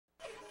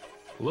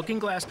Looking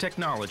Glass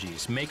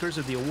Technologies, makers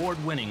of the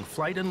award-winning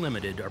Flight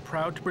Unlimited, are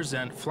proud to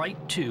present Flight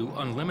 2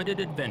 Unlimited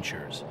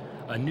Adventures,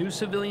 a new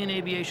civilian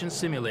aviation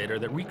simulator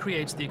that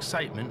recreates the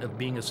excitement of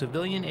being a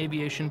civilian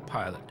aviation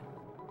pilot.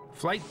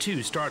 Flight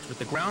 2 starts with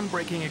the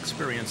groundbreaking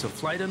experience of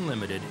Flight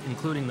Unlimited,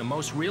 including the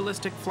most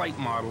realistic flight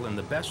model and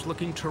the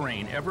best-looking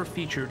terrain ever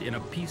featured in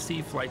a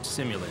PC flight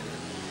simulator,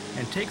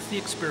 and takes the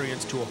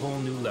experience to a whole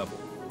new level.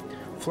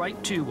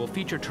 Flight 2 will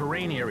feature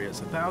terrain areas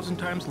 1,000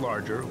 times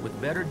larger with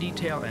better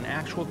detail and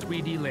actual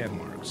 3D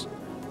landmarks.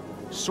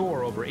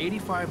 Soar over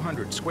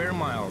 8,500 square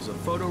miles of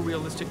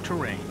photorealistic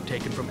terrain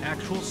taken from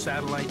actual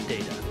satellite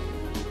data.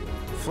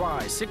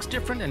 Fly 6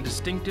 different and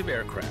distinctive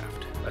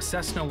aircraft: a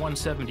Cessna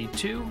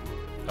 172,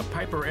 a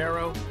Piper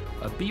Arrow,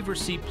 a Beaver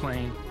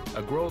seaplane,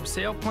 a Grove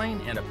sailplane,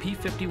 and a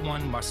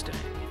P-51 Mustang.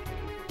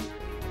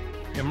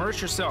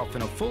 Immerse yourself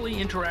in a fully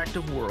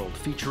interactive world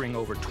featuring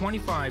over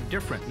 25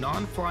 different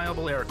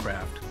non-flyable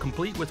aircraft,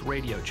 complete with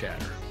radio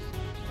chatter.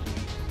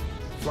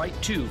 Flight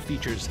 2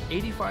 features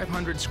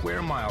 8,500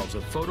 square miles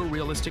of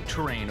photorealistic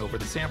terrain over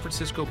the San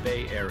Francisco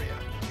Bay Area.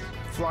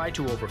 Fly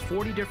to over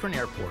 40 different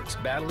airports,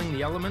 battling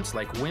the elements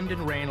like wind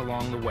and rain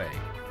along the way.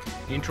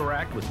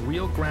 Interact with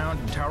real ground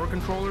and tower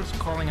controllers,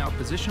 calling out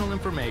positional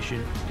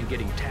information and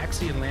getting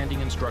taxi and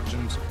landing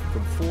instructions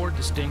from 4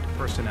 distinct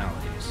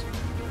personalities.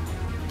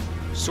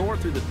 Soar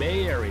through the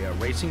Bay Area,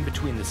 racing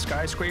between the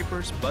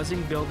skyscrapers,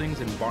 buzzing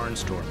buildings, and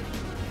barnstorming.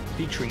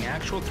 Featuring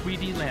actual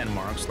 3D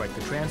landmarks like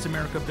the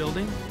Transamerica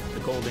Building, the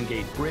Golden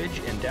Gate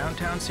Bridge, and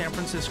downtown San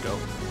Francisco,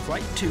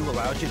 Flight 2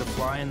 allows you to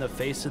fly in the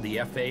face of the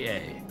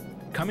FAA.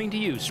 Coming to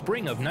you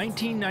spring of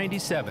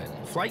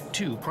 1997, Flight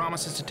 2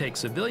 promises to take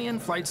civilian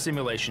flight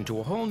simulation to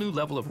a whole new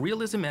level of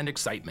realism and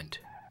excitement.